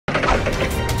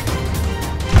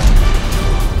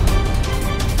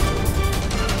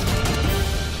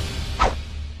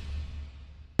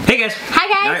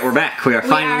we're back. We are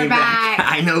finally back.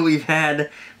 I know we've had,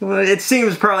 well, it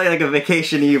seems probably like a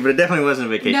vacation to you, but it definitely wasn't a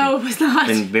vacation. No, it was not.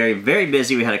 Been very, very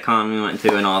busy. We had a con we went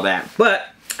to and all that. But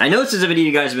I know this is a video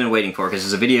you guys have been waiting for, because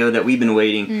it's a video that we've been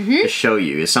waiting to show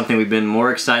you. It's something we've been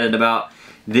more excited about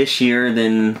this year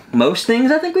than most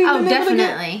things I think we've been able to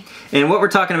get. And what we're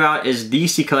talking about is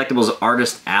DC Collectibles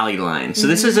Artists Alley line. So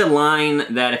this is a line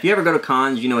that if you ever go to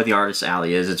cons, you know what the Artists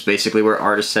Alley is. It's basically where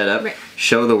artists set up,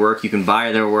 show the work, you can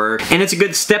buy their work. And it's a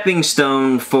good stepping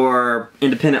stone for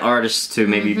independent artists to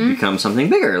maybe become something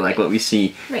bigger, like what we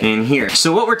see in here.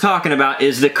 So what we're talking about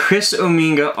is the Chris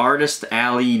Uminga Artist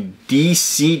Alley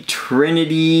DC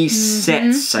Trinity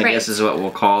sets, I guess is what we'll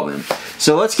call them.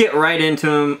 So let's get right into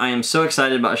them. I am so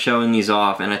excited about showing these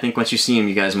off, and I think once you see them,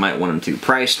 you guys might want them too.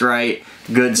 Priced right,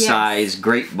 good size,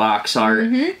 great box art,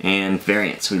 and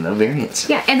variants. We love variants.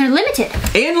 Yeah, and they're limited.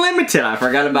 And limited, I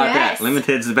forgot about that.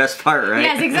 Limited's the best part, right?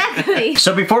 Yes, exactly.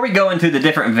 So before we go into the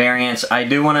different variants, I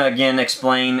do want to again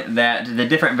explain that the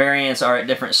different variants are at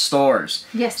different stores.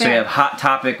 Yes, so we have Hot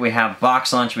Topic, we have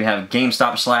Box Lunch, we have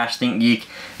GameStop / Think Geek,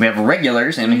 we have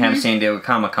regulars, and we have San Diego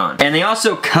Comic-Con. And they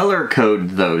also color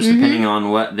code those depending on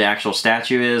what the actual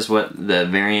statue is, what the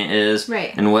variant is,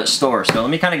 and what store. So let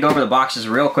me kind of go over the boxes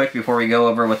real quick before we go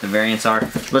over what the variants are.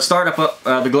 Let's start up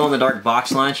the glow-in-the-dark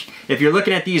Box Lunch. If you're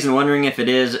looking at these and wondering if it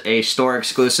is a store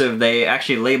exclusive, they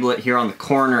actually label it here on the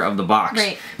corner of the box.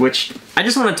 Which, I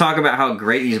just want to talk about how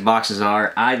great these boxes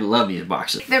are. I love these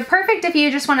boxes. They're perfect if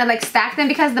you just want to like stack them,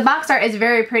 because the box art is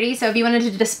very pretty, so if you wanted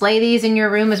to display these in your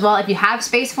room as well, if you have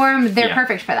space for them, they're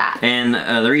perfect for that. And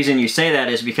the reason you say that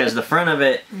is because the front of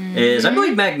it is, I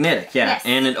believe, magnetic,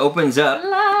 and it opens up,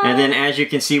 and then as you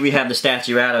can see, we have the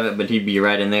statue out of it, but he'd be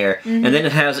right in there. And then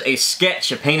it has a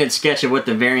sketch, a painted sketch of what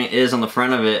the variant is on the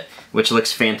front of it, which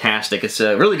looks fantastic. It's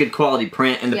a really good quality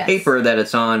print, and the paper that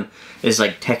it's on is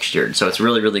like textured, so it's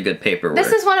really, really good paperwork.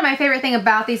 This is one of my favorite things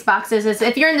about these boxes, is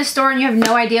if you're in the store and you have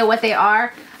no idea what they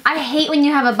are, I hate when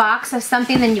you have a box of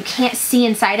something and you can't see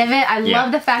inside of it. I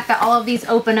love the fact that all of these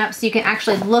open up so you can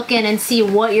actually look in and see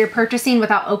what you're purchasing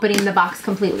without opening the box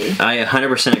completely. I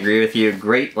 100% agree with you.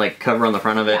 Great like cover on the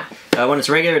front of it. When it's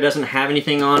regular, it doesn't have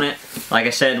anything on it. Like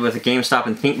I said, with the GameStop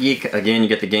and Think Geek, again, you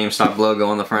get the GameStop logo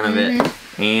on the front of it.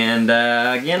 And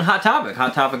again, Hot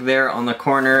Topic there on the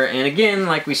corner. And again,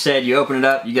 like we said, you open it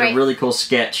up, you get a really cool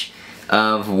sketch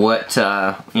of what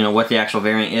you know, what the actual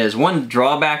variant is. One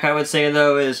drawback I would say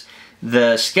though is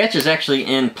the sketch is actually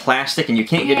in plastic, and you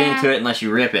can't get into it unless you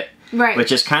rip it.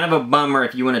 Which is kind of a bummer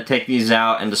if you want to take these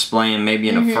out and display them maybe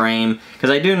in a frame, because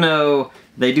I do know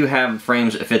they do have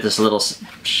frames that fit this little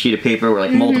sheet of paper where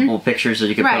like multiple pictures, so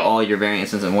you can put all your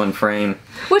variants in one frame.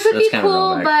 Which would be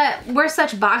cool, but we're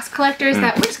such box collectors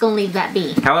that we're just going to leave that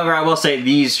be. However, I will say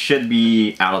these should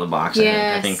be out of the box.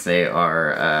 I think they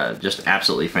are just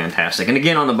absolutely fantastic. And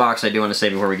again, on the box, I do want to say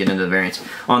before we get into the variants,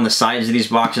 on the sides of these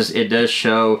boxes, it does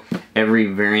show every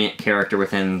variant character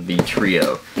within the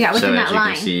trio. Yeah, within that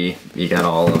line. So as you can see, you got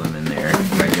all of them in there.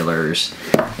 Regulars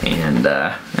and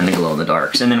the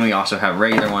glow-in-the-darks. And then we also have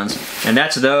regular ones. And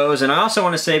that's those. And I also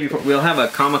want to say, before we'll have a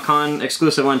Comic-Con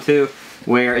exclusive one too,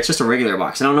 where it's just a regular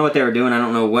box. I don't know what they were doing. I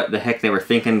don't know what the heck they were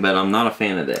thinking, but I'm not a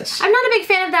fan of this. I'm not a big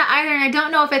fan of that either, and I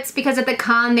don't know if it's because at the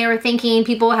con they were thinking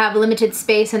people have limited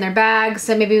space in their bags,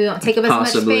 so maybe we won't take up as much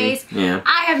space.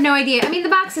 I have no idea. I mean, the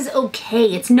box is okay.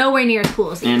 It's nowhere near as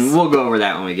cool as these. And we'll go over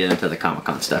that when we get into the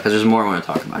Comic-Con stuff, because there's more I want to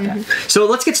talk about that. So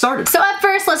let's get started. So up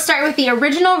first, let's start with the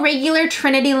original regular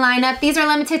Trinity lineup. These are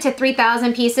limited to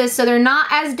 3,000 pieces, so they're not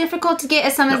as difficult to get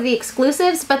as some of the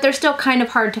exclusives, but they're still kind of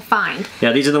hard to find.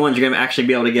 Yeah, these are the ones you're going to actually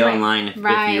be able to get online if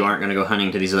you aren't going to go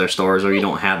hunting to these other stores, or you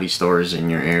don't have these stores in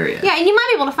your area. Yeah, and you might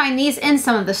be able to find these in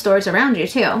some of the stores around you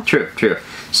too. True.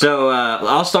 So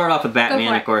I'll start off with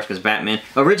Batman, of course, because Batman.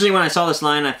 Originally when I saw this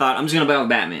line, I thought, I'm just going to buy all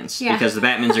the Batmans, because the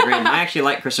Batmans are great. And I actually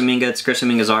like Chris Uminga. It's Chris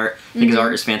Uminga's art. I think his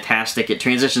art is fantastic. It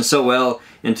transitions so well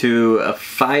into a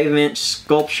 5-inch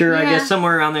sculpture, I guess,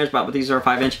 somewhere around there is about what these are,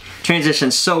 5-inch.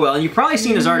 Transitions so well, and you've probably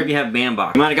seen his art if you have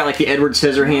Bandbox. You might have got like the Edward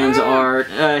Scissorhands art.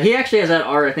 He actually has that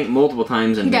art, I think, multiple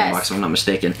times in Bandbox, if I'm not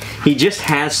mistaken. He just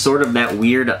has sort of that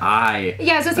weird eye.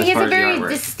 Yeah, so he has a very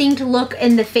distinct look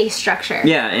in the face structure.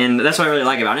 Yeah, and that's what I really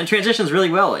like about it. It transitions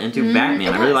really well into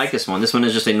Batman. I really like this one. This one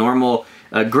is just a normal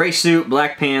gray suit,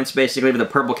 black pants, basically, with a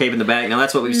purple cape in the back. Now,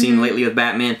 that's what we've seen lately with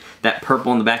Batman, that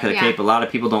purple in the back of the cape. A lot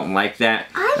of people don't like that,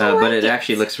 but it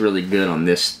actually looks really good on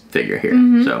this figure here.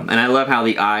 So, and I love how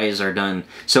the eyes are done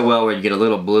so well, where you get a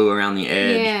little blue around the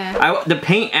edge. The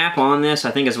paint app on this,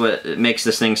 I think, is what makes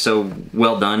this thing so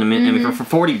well done. I mean, for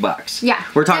 40 bucks.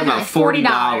 We're talking about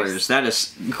 $40. That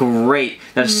is great.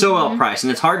 That is so well priced,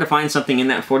 and it's hard to find something in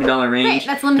that $40 range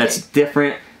that's limited. That's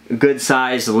different. good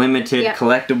size, limited,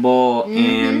 collectible,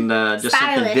 and just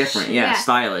stylish. something different. Yeah,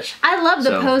 stylish. I love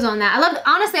the pose on that.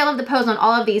 Honestly, I love the pose on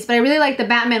all of these, but I really like the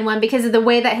Batman one because of the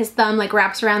way that his thumb like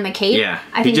wraps around the cape. Yeah,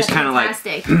 I think just that's kind of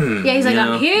like, yeah, he's like,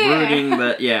 I'm here. Brooding,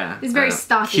 but yeah. He's very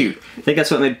stocky. Cute. I think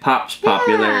that's what made Pops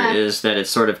popular, is that it's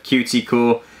sort of cutesy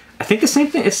cool. I think the same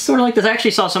thing, it's sort of like this. I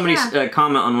actually saw somebody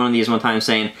comment on one of these one time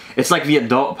saying, it's like the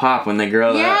adult Pop when they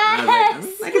grow up.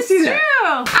 Yes, I can see that.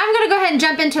 True. I'm gonna go ahead and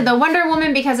jump into the Wonder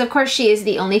Woman because of course she is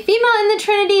the only female in the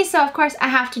Trinity, so of course I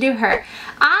have to do her.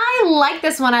 I like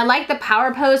this one. I like the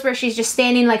power pose where she's just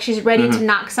standing like she's ready to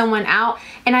knock someone out.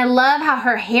 And I love how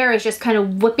her hair is just kind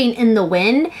of whipping in the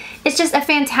wind. It's just a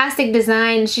fantastic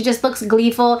design. She just looks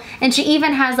gleeful. And she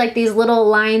even has like these little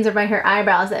lines around her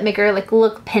eyebrows that make her like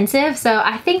look pensive. So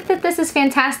I think that this is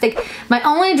fantastic. My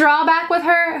only drawback with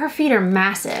her feet are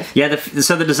massive. Yeah,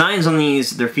 so the designs on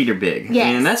these, their feet are big.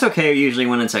 Yes. And that's okay usually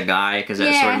when it's a guy, because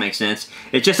that sort of makes sense.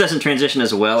 It just doesn't transition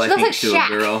as well, I think, like to Shaq. a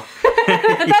girl.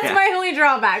 That's my only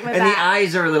drawback with and that. the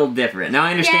eyes are a little different. Now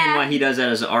I understand why he does that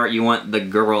as art. You want the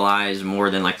girl eyes more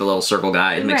than like the little circle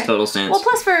guy. It makes total sense. Well,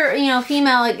 plus for, you know,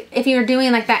 female, like if you're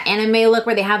doing like that anime look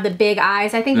where they have the big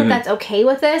eyes, I think that that's okay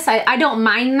with this. I don't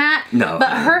mind that. No. But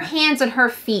her hands and her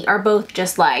feet are both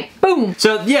just like, boom.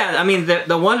 So yeah, I mean,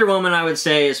 the Wonder Woman, I would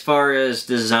say, as far as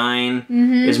design,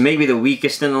 is maybe the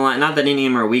weakest in the line. Not that any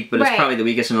of them are weak, but it's probably the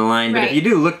weakest in the line. But if you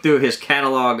do look through his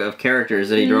catalog of characters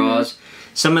that he draws,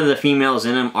 some of the females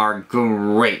in them are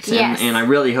great. Yes. And I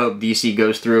really hope DC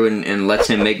goes through and lets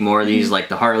him make more of these, like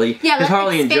the Harley. Yeah, because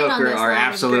Harley and Joker are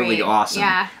absolutely awesome.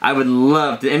 Yeah. I would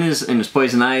love to, and his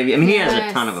Poison Ivy. I mean, he has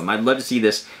a ton of them. I'd love to see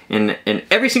this in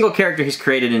every single character he's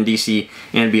created in DC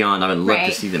and beyond. I would love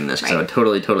to see them in this, because I would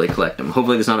totally collect them.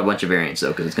 Hopefully there's not a bunch of variants, though,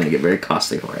 because it's going to get very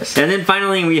costly for us. And then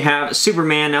finally we have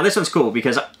Superman. Now this one's cool,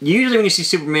 because usually when you see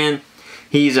Superman,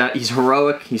 he's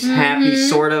heroic, he's happy,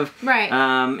 sort of.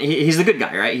 Right. He's the good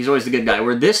guy, right? He's always the good guy.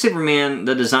 Where this Superman,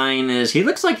 the design is, he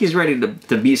looks like he's ready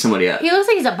to beat somebody up. He looks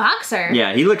like he's a boxer.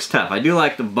 Yeah, he looks tough. I do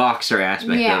like the boxer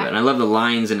aspect of it. And I love the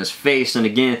lines in his face. And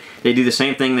again, they do the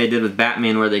same thing they did with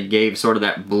Batman, where they gave sort of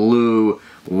that blue,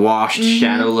 washed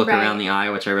shadow look around the eye,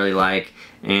 which I really like.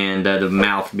 And the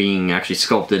mouth being actually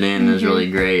sculpted in is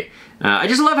really great. I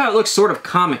just love how it looks sort of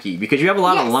comic-y, because you have a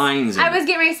lot of lines in I was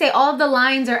getting ready to say, all of the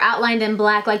lines are outlined in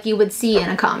black like you would see in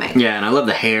a comic. Yeah, and I love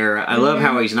the hair. I love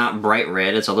how he's not bright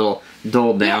red. It's a little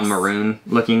dulled down maroon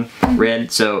looking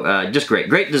red. So just great.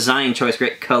 Great design choice,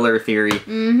 great color theory.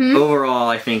 Overall,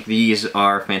 I think these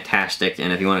are fantastic,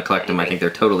 and if you want to collect them, I think they're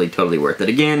totally worth it.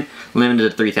 Again, limited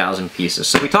to 3,000 pieces.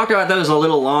 So we talked about those a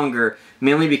little longer,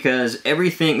 mainly because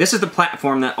everything, this is the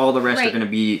platform that all the rest are going to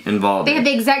be involved in. They have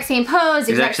the exact same pose,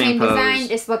 exact same design,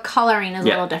 just the coloring is a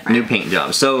little different. New paint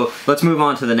job. So let's move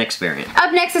on to the next variant.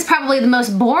 Up next is probably the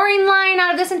most boring line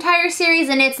out of this entire series,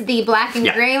 and it's the black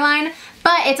and gray line.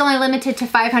 But it's only limited to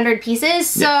 500 pieces,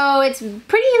 so it's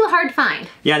pretty hard to find.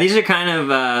 Yeah, these are kind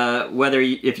of,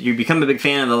 if you become a big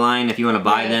fan of the line, if you want to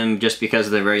buy them just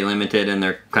because they're very limited and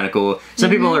they're kind of cool.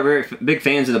 Some people are very big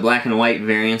fans of the black and white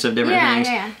variants of different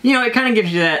things. You know, it kind of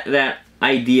gives you that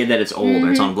idea that it's old,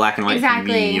 or it's on black and white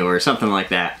TV, or something like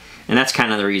that. And that's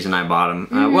kind of the reason I bought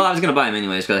them. Well, I was going to buy them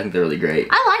anyways, because I think they're really great.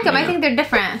 I like them. I think they're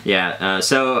different. Yeah.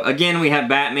 So, again, we have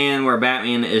Batman, where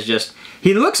Batman is just...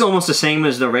 He looks almost the same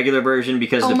as the regular version,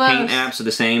 because the paint apps are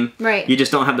the same. Right. You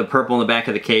just don't have the purple in the back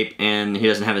of the cape, and he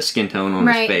doesn't have his skin tone on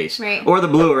his face. Right. Or the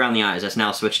blue around the eyes. That's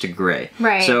now switched to gray.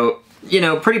 Right. So, you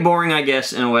know, pretty boring, I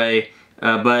guess, in a way.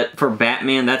 But for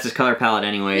Batman, that's his color palette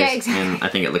anyways. Yeah, exactly. And I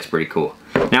think it looks pretty cool.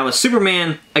 Now with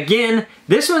Superman, again,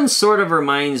 this one sort of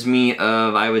reminds me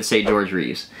of, I would say, George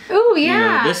Reeves. Ooh,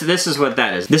 yeah. You know, this is what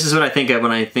that is. This is what I think of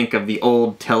when I think of the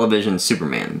old television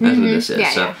Superman. That's what this is.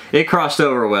 Yeah, so it crossed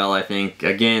over well, I think.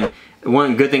 Again,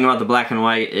 one good thing about the black and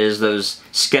white is those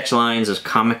sketch lines, those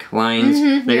comic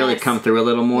lines. They really come through a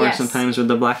little more sometimes with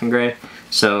the black and gray.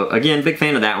 So, again, big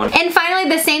fan of that one. And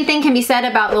finally, the same thing can be said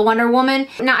about the Wonder Woman.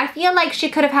 Now, I feel like she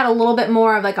could have had a little bit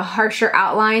more of like a harsher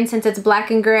outline, since it's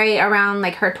black and gray around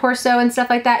like her torso and stuff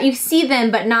like that. You see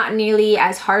them, but not nearly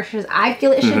as harsh as I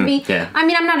feel it should be. Yeah. I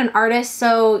mean, I'm not an artist,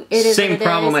 so it is Same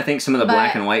problem I think some of the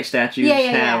black and white statues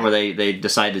have, where they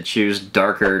decide to choose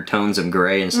darker tones of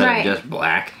gray instead of just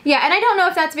black. Yeah, and I don't know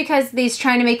if that's because he's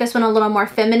trying to make this one a little more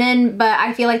feminine, but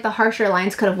I feel like the harsher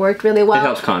lines could have worked really well. It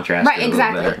helps contrast. Right,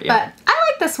 exactly. Better, but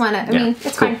I like this one. I mean,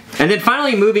 it's fine. And then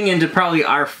finally moving into probably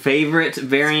our favorite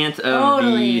variant of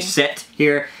the set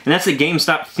here, and that's the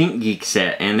GameStop Think Geek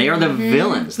set, and they are the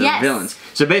villains. The villains.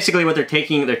 So basically what they're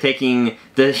taking the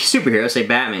superhero, say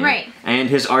Batman, and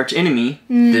his arch enemy,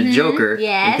 the Joker,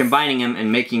 and combining him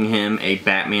and making him a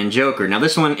Batman Joker. Now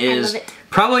this one is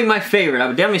Probably my favorite. I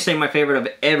would definitely say my favorite of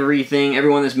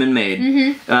everyone that's been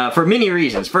made. For many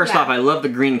reasons. First off, I love the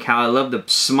green cow. I love the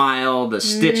smile, the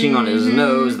stitching on his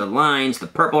nose, the lines, the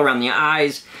purple around the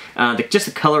eyes. Just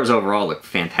the colors overall look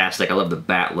fantastic. I love the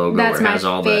bat logo where it has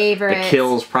all the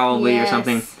kills probably or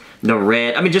something. The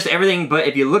red. I mean, just everything. But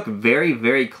if you look very,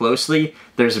 very closely,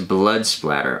 there's blood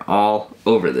splatter all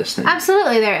over this thing.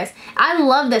 Absolutely there is. I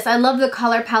love this. I love the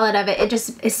color palette of it. It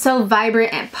just is so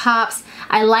vibrant and pops.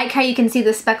 I like how you can see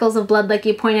the speckles of blood like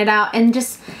you pointed out, and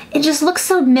it just looks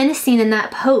so menacing in that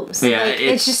pose. Yeah, like,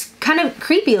 it's just kind of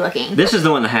creepy looking. This is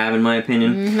the one to have in my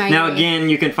opinion. Now again,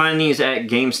 you can find these at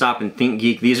GameStop and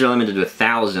ThinkGeek. These are limited to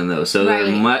 1,000 though, so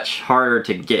they're much harder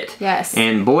to get. Yes.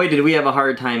 And boy, did we have a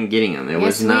hard time getting them. It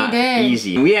was not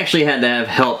easy. We actually had to have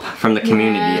help from the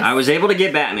community. I was able to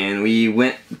get Batman. We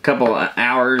went a couple of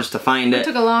hours to find it. It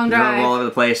took a long drive. Drove all over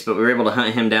the place, but we were able to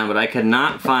hunt him down, but I could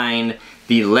not find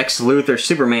the Lex Luthor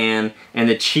Superman and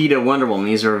the Cheetah Wonder Woman.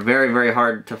 These are very, very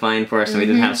hard to find for us, and we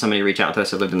did have somebody reach out to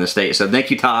us that lived in the States. So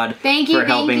thank you, Todd, for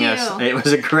helping us. It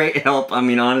was a great help, I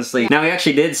mean, honestly. Now, we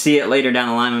actually did see it later down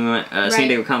the line when we went San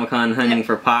Diego Comic-Con hunting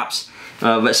for Pops,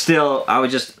 but still, I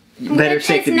was just... better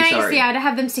safe to be sorry. Yeah, to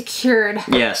have them secured.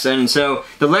 Yes, and so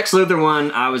the Lex Luthor one,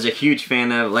 I was a huge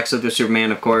fan of. Lex Luthor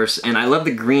Superman, of course, and I love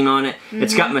the green on it.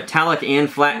 It's got metallic and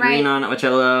flat green on it, which I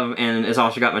love, and it's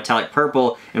also got metallic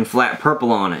purple and flat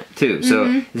purple on it, too.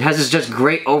 So it has this just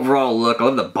great overall look. I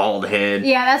love the bald head.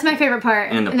 Yeah, that's my favorite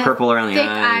part. And the purple around the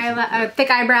eyes. Thick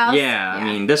eyebrows. Yeah, I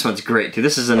mean, this one's great, too.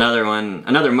 This is another one,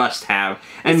 another must-have.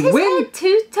 And is his head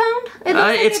two-toned?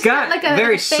 It's got like a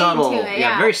very subtle,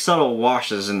 yeah, very subtle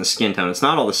washes in the skin tone. It's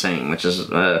not all the same, which is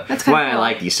that's why I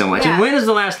like these so much. And when is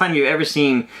the last time you've ever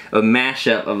seen a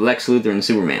mashup of Lex Luthor and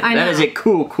Superman? That is a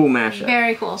cool, cool mashup.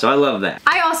 Very cool. So I love that.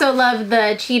 I also love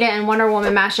the Cheetah and Wonder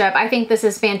Woman mashup. I think this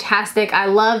is fantastic. I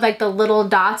love like the little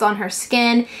dots on her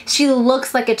skin. She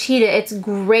looks like a cheetah. It's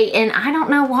great, and I don't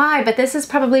know why, but this is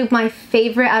probably my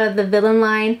favorite out of the villain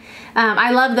line.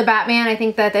 I love the Batman. I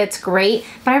think that it's great,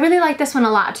 but I really like this one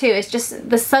a lot too. It's just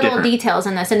the subtle details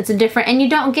in this, and it's different, and you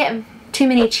don't get too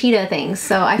many cheetah things,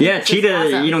 so I think Cheetah,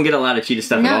 awesome. You don't get a lot of cheetah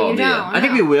stuff at all, you do you? don't, I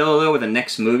think we will, though, with the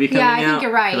next movie coming out. Yeah, I think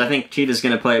you're right. Because I think Cheetah's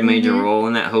going to play a major role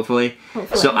in that, hopefully.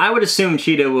 So I would assume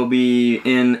Cheetah will be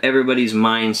in everybody's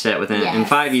mindset within in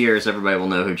 5 years. Everybody will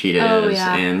know who Cheetah is,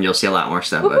 and you'll see a lot more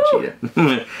stuff about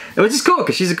Cheetah. Which is cool,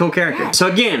 because she's a cool character. Yeah.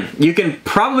 So again, you can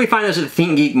probably find this at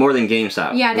ThinkGeek more than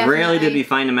GameStop. Yeah, definitely. Rarely did we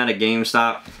find them at a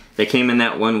GameStop. They came in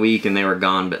that 1 week and they were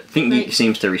gone, but ThinkGeek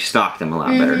seems to restock them a lot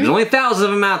better. There's only 1,000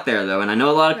 of them out there, though, and I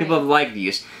know a lot of people have liked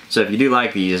these. So if you do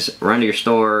like these, run to your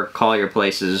store, call your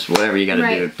places, whatever you gotta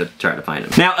do to try to find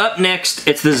them. Now, up next,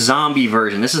 it's the zombie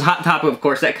version. This is Hot Topic, of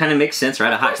course. That kind of makes sense,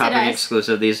 right? A Hot Topic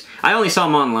exclusive. These, I only saw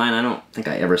them online. I don't think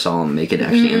I ever saw them make it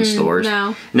actually in stores.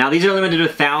 No. Now, these are limited to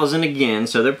 1,000 again,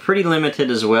 so they're pretty limited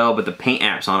as well, but the paint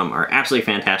apps on them are absolutely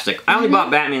fantastic. I only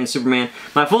bought Batman and Superman.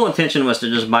 My full intention was to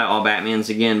just buy all Batmans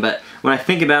again, but when I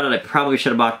think about it, I probably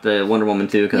should have bought the Wonder Woman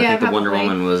too, because I think the Wonder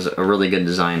Woman was a really good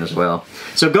design as well.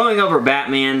 So going over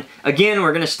Batman, again,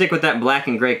 we're going to stick with that black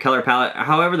and gray color palette.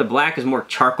 However, the black is more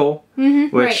charcoal,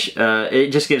 which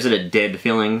it just gives it a dead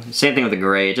feeling. Same thing with the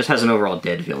gray. It just has an overall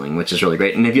dead feeling, which is really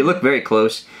great. And if you look very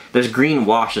close, there's green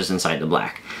washes inside the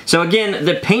black. So again,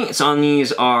 the paints on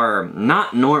these are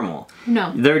not normal.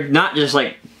 No. They're not just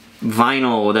like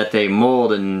vinyl that they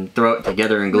mold and throw it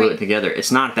together and glue it together.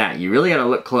 It's not that. You really gotta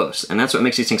look close, and that's what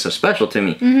makes these things so special to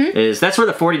me. Is that's where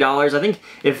the $40, I think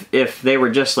if they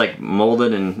were just like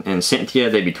molded and sent to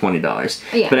you, they'd be $20.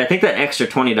 Yeah. But I think that extra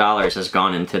 $20 has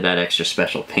gone into that extra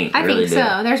special paint. I think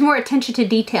so. There's more attention to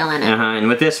detail in it. And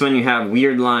with this one, you have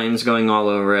weird lines going all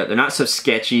over it. They're not so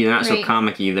sketchy, they're not so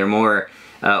comic-y, they're more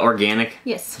organic.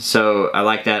 Yes. So I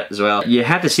like that as well. You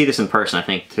have to see this in person, I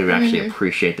think, to actually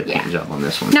appreciate the paint job on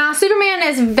this one. Now, Superman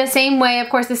is the same way. Of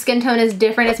course, the skin tone is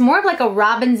different. It's more of like a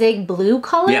robin's egg blue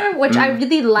color, which I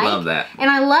really like. Love that. And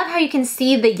I love how you can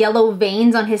see the yellow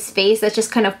veins on his face that's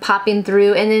just kind of popping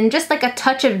through, and then just like a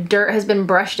touch of dirt has been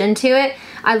brushed into it.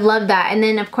 I love that. And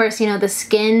then, of course, you know, the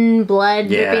skin, blood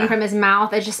dripping from his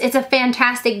mouth. It's a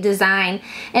fantastic design.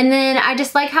 And then I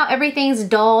just like how everything's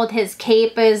dulled. His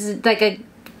cape is like a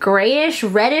grayish,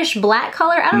 reddish, black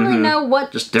color. I don't really know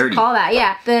what to call that.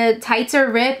 Yeah, the tights are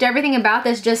ripped. Everything about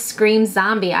this just screams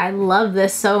zombie. I love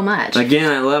this so much.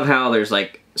 Again, I love how there's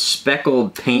like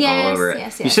speckled paint all over it.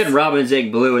 Yes, You said robin's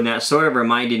egg blue, and that sort of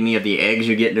reminded me of the eggs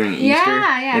you get during Easter.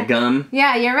 The gum.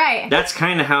 Yeah, you're right. That's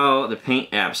kind of how the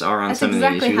paint apps are on That's some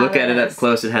exactly of these. You look at it up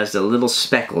close, it has the little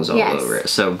speckles all over it.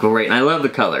 So great. And I love the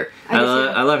color.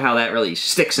 I love how that really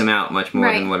sticks him out much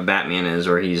more than what Batman is,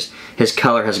 or his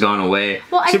color has gone away.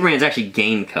 Well, Superman's actually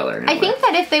gained color. I think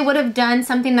that if they would have done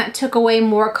something that took away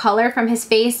more color from his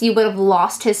face, you would have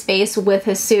lost his face with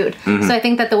his suit. So I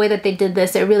think that the way that they did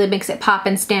this, it really makes it pop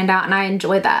and stand out, and I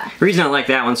enjoy that. The reason I like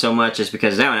that one so much is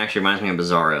because that one actually reminds me of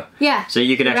Bizarro. Yeah. So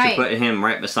you could actually put him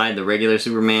right beside the regular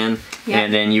Superman,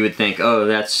 and then you would think, oh,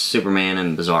 that's Superman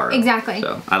and Bizarro. Exactly.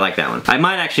 So I like that one. I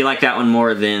might actually like that one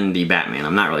more than the Batman.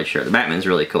 I'm not really sure. The Batman's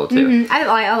really cool too.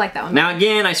 I like that one. Now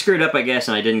again, I screwed up, I guess,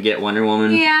 and I didn't get Wonder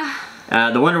Woman. Yeah.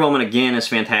 The Wonder Woman, again, is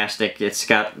fantastic. It's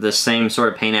got the same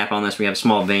sort of paint app on this. We have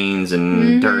small veins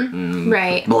and dirt and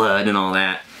blood and all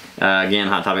that. Again,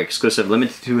 Hot Topic exclusive,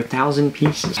 limited to 1,000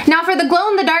 pieces. Now for the Glow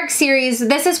in the Dark series,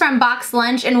 this is from Box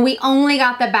Lunch, and we only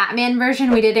got the Batman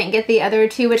version. We didn't get the other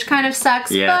two, which kind of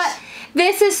sucks. Yes. But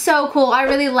this is so cool. I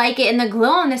really like it, and the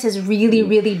glow on this is really,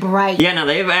 really bright. Yeah, now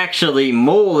they've actually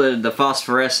molded the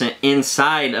phosphorescent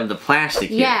inside of the plastic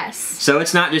here. Yes. So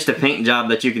it's not just a paint job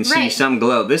that you can see some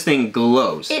glow. This thing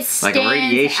glows. It stands like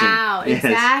radiation. out. Yes.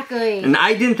 Exactly. And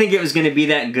I didn't think it was going to be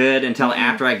that good until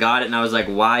after I got it, and I was like,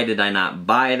 why did I not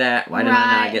buy that? Why did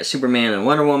I not get Superman and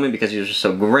Wonder Woman? Because these are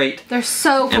so great. They're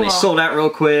so cool. And they sold out real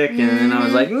quick, and then I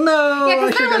was like, no. Yeah,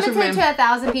 because they're limited to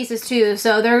 1,000 pieces too,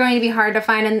 so they're going to be hard to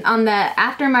find. And on the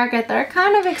aftermarket, they're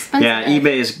kind of expensive. Yeah,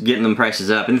 eBay is getting them prices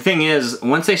up. And the thing is,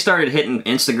 once they started hitting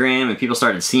Instagram and people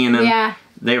started seeing them,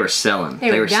 they were selling.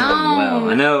 They were selling well.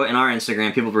 I know in our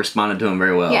Instagram, people responded to them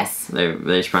very well. Yes. They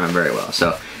responded very well.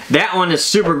 So that one is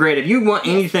super great. If you want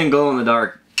anything glow in the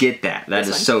dark, get that. That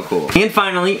is so cool. And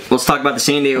finally, let's talk about the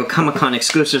San Diego Comic-Con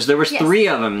exclusives. There was 3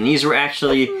 of them. And these were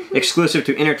actually exclusive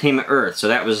to Entertainment Earth. So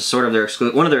that was sort of their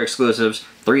one of their exclusives.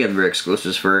 3 of their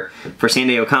exclusives for San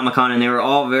Diego Comic-Con, and they were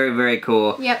all very, very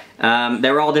cool. Yep. They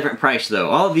were all different price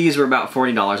though. All of these were about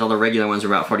 $40. All the regular ones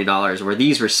were about $40, where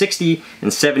these were $60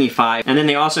 and $75. And then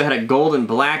they also had a gold and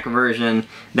black version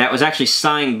that was actually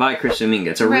signed by Chris Uminga.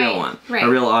 It's a real one, a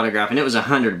real autograph, and it was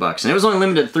 $100, and it was only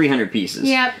limited to 300 pieces.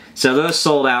 Yep. So those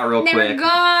sold out real quick. They were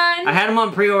gone. I had them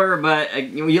on pre-order, but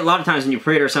a lot of times when you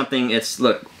pre-order something, it's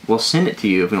look. We'll send it to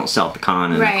you if we don't sell at the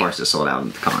con, and of course it's sold out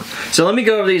at the con. So let me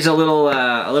go over these a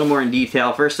little more in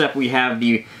detail. First up, we have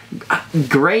the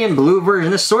gray and blue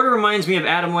version. This sort of reminds me of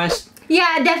Adam West.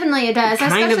 Yeah, definitely it does.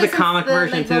 Kind of the comic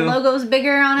version too. The logo's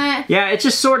bigger on it. Yeah, it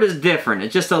just sort of different.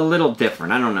 It's just a little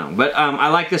different. I don't know, but I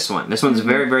like this one. This one's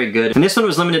very, very good. And this one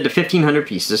was limited to 1,500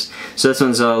 pieces. So this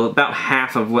one's about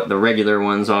half of what the regular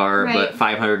ones are, but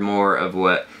 500 more of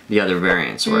what the other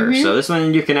variants were. So this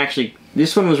one you can actually.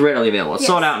 This one was readily available. It's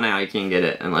sold out now. You can't get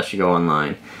it unless you go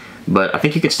online. But I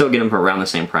think you can still get them for around the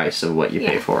same price of what you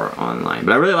pay for online.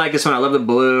 But I really like this one. I love the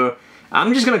blue.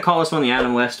 I'm just going to call this one the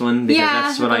Adam West one because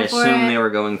that's what I assume they were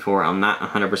going for. I'm not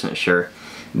 100% sure.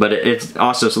 But it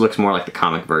also looks more like the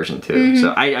comic version too.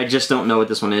 So I just don't know what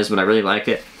this one is, but I really like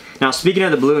it. Now speaking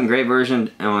of the blue and gray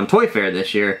version, on Toy Fair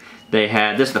this year, they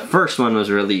had this. The first one was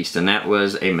released, and that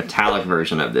was a metallic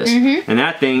version of this. And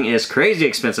that thing is crazy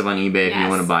expensive on eBay if you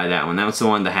want to buy that one. That's the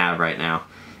one to have right now.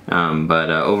 But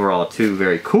overall, 2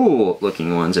 very cool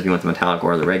looking ones if you want the metallic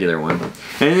or the regular one.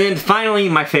 And then finally,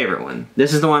 my favorite one.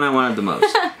 This is the one I wanted the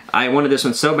most. I wanted this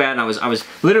one so bad, and I was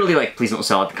literally like, please don't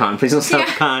sell at the con, please don't sell at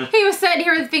the con. He was sitting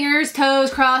here with fingers,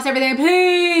 toes crossed, everything,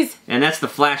 please. And that's the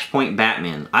Flashpoint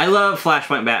Batman. I love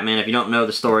Flashpoint Batman. If you don't know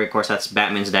the story, of course, that's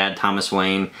Batman's dad, Thomas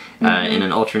Wayne, in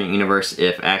an alternate universe.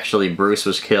 If actually Bruce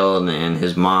was killed and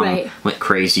his mom went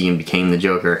crazy and became the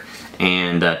Joker,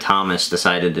 and Thomas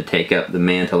decided to take up the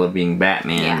mantle of being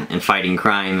Batman and fighting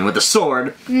crime with a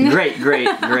sword. Great, great,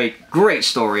 great, great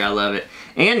story. I love it.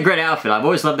 And great outfit. I've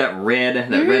always loved that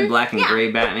red, red, black, and gray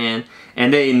Batman.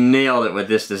 And they nailed it with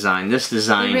this design. This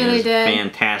design is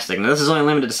fantastic. Now, this is only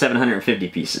limited to 750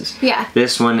 pieces. Yeah.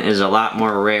 This one is a lot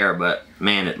more rare, but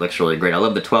man, it looks really great. I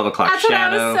love the 12 o'clock shadow.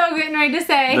 That's what I was so getting ready to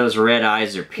say. Those red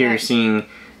eyes are piercing.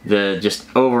 The just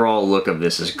overall look of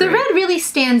this is great. The red really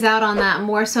stands out on that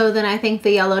more so than I think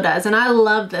the yellow does, and I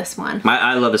love this one.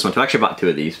 I love this one too. I actually bought 2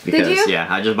 of these because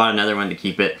I just bought another one to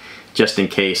keep it just in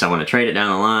case I want to trade it down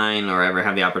the line or ever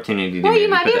have the opportunity to you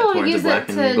might be able to use it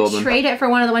to trade it for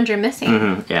one of the ones you're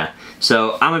missing. Yeah.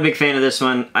 So I'm a big fan of this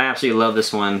one. I absolutely love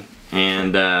this one.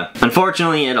 And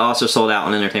unfortunately, it also sold out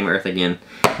on Entertainment Earth again.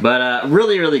 But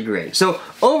really, really great. So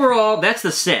overall, that's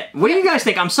the set. What do you guys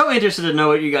think? I'm so interested to know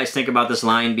what you guys think about this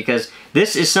line, because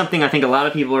this is something I think a lot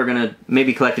of people are going to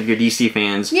maybe collect if you're DC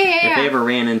fans. If they ever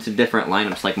ran into different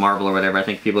lineups like Marvel or whatever, I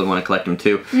think people would want to collect them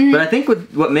too. But I think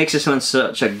what makes this one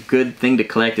such a good thing to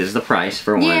collect is the price,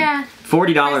 for one.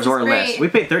 $40 or less. We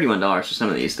paid $31 for some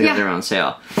of these because they're on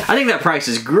sale. I think that price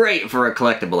is great for a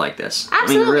collectible like this.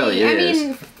 Absolutely. I mean, really, it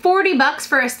is. 40 bucks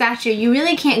for a statue, you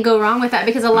really can't go wrong with that,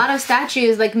 because a lot of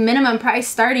statues, like minimum price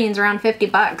starting is around 50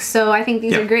 bucks. So I think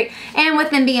these are great. And with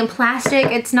them being plastic,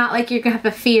 it's not like you're gonna have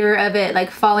a fear of it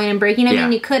like falling and breaking. I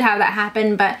mean, you could have that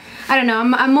happen, but I don't know.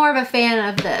 I'm more of a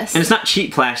fan of this. And it's not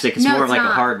cheap plastic. It's more of like a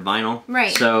hard vinyl.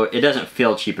 Right. So it doesn't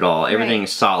feel cheap at all.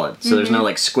 Everything's solid. So there's no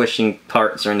like squishing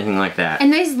parts or anything like that.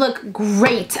 And these look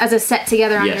great as a set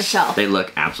together on your shelf. They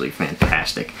look absolutely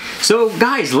fantastic. So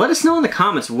guys, let us know in the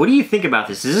comments, what do you think about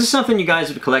this? Is this something you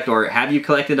guys would collect, or have you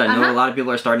collected? I know a lot of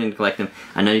people are starting to collect them.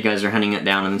 I know you guys are hunting it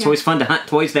down, and it's always fun to hunt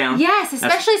toys down. Yes,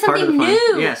 especially something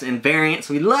new. Yes, and variants.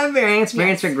 We love variants.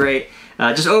 Variants are great.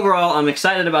 Just overall, I'm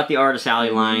excited about the Artists Alley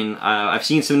line. I've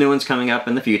seen some new ones coming up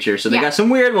in the future. So they got some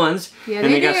weird ones,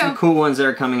 and they got some cool ones that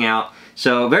are coming out.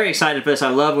 So very excited for this.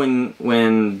 I love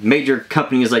when major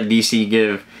companies like DC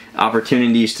give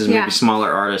opportunities to maybe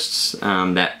smaller artists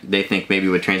that they think maybe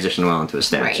would transition well into a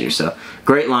statue. So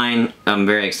great line. I'm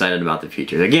very excited about the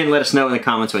future. Again, let us know in the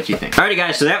comments what you think. Alrighty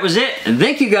guys, so that was it. And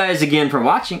thank you guys again for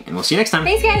watching, and we'll see you next time.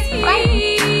 Thanks guys.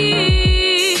 Bye.